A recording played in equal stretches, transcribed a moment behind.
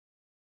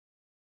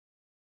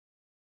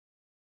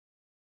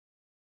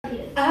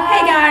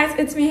guys,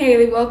 it's me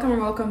Haley.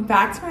 Welcome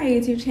back to my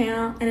YouTube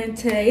channel. And in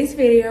today's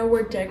video,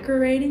 we're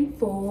decorating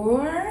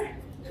for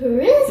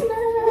Christmas.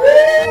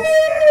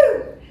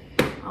 Woo!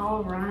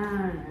 All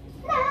right.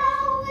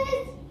 Now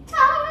it's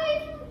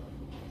time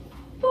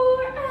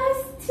For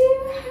us to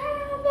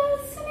have a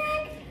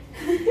snack.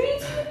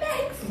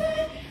 Next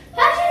time.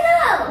 How'd you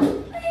know?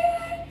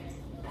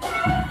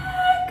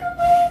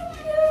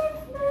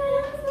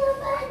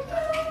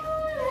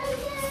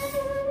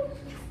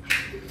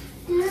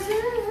 We're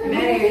back with your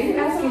Maddie, are you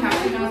asking how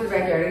she knows the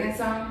Backyardigans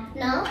song?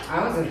 No.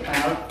 I was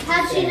about.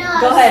 How'd she know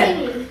Go I was ahead.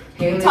 singing?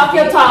 Haley Talk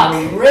your is talk.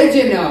 the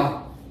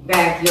original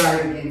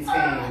Backyardigans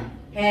fan.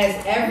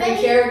 Has every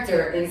Ready?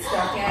 character in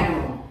Stuffed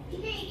Animal. Here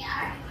you go.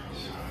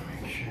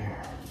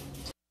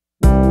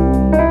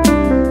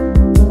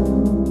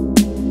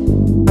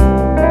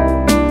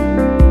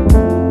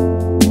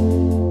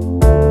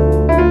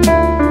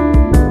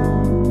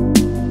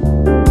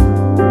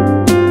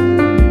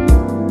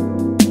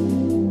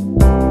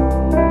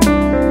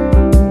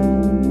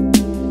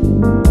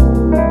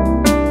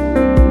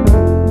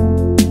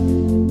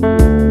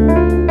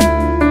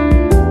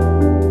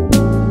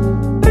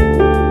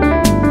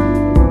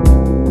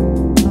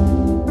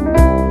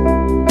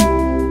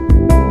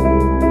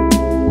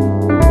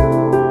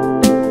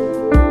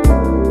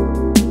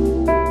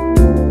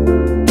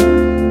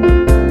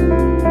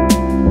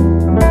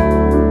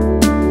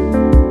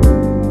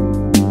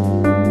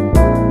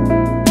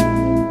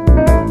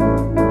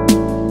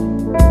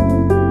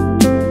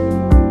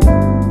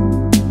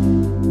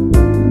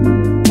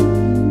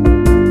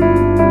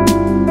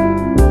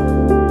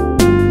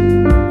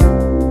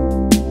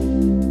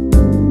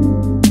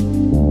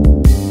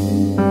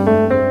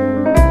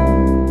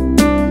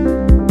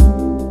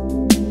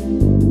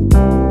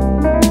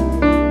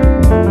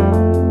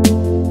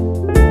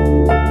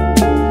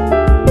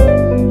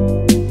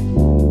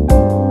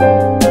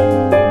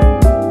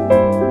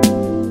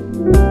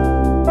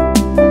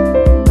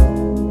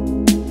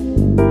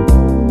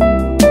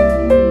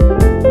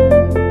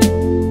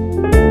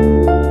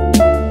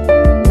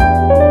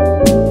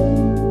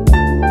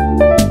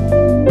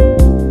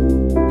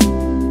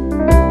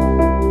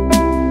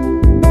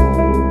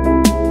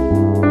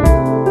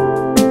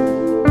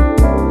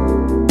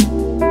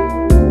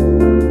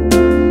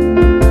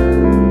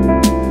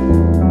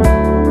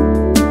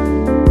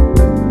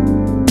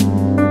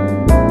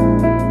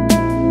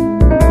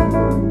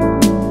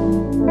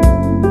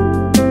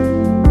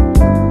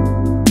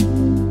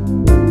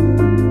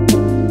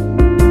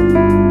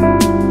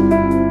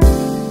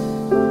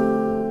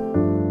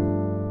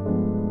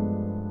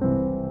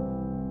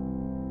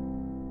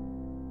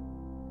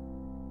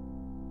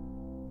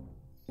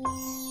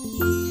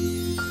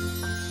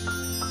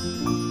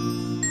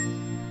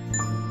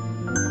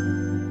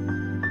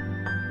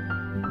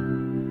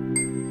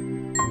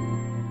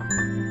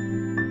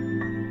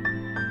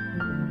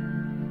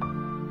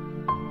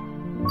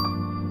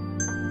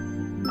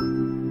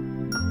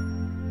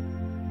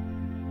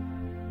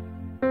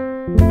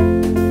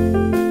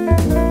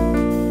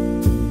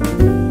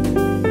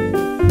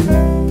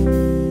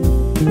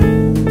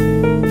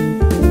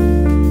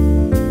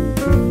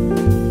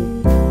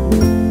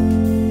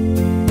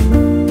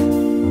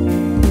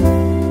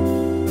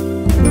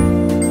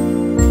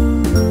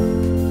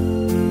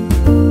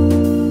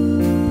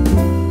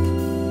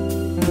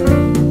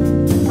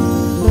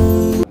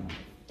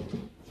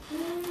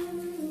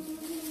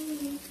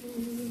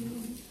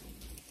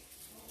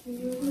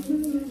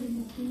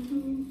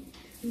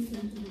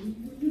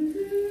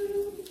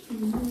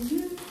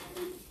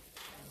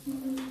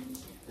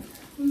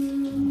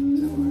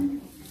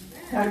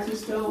 How'd you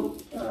spell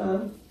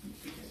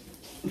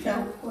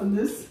help on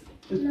this?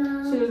 She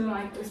No. doesn't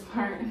like this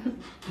part.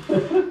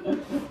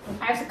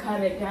 I have to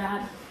cut it,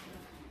 Dad.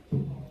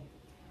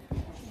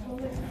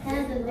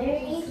 Have a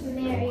very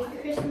Merry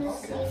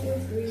Christmas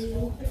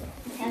season.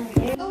 Have a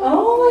very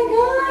Oh my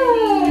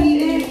gosh,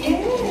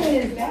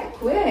 it is that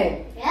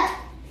quick.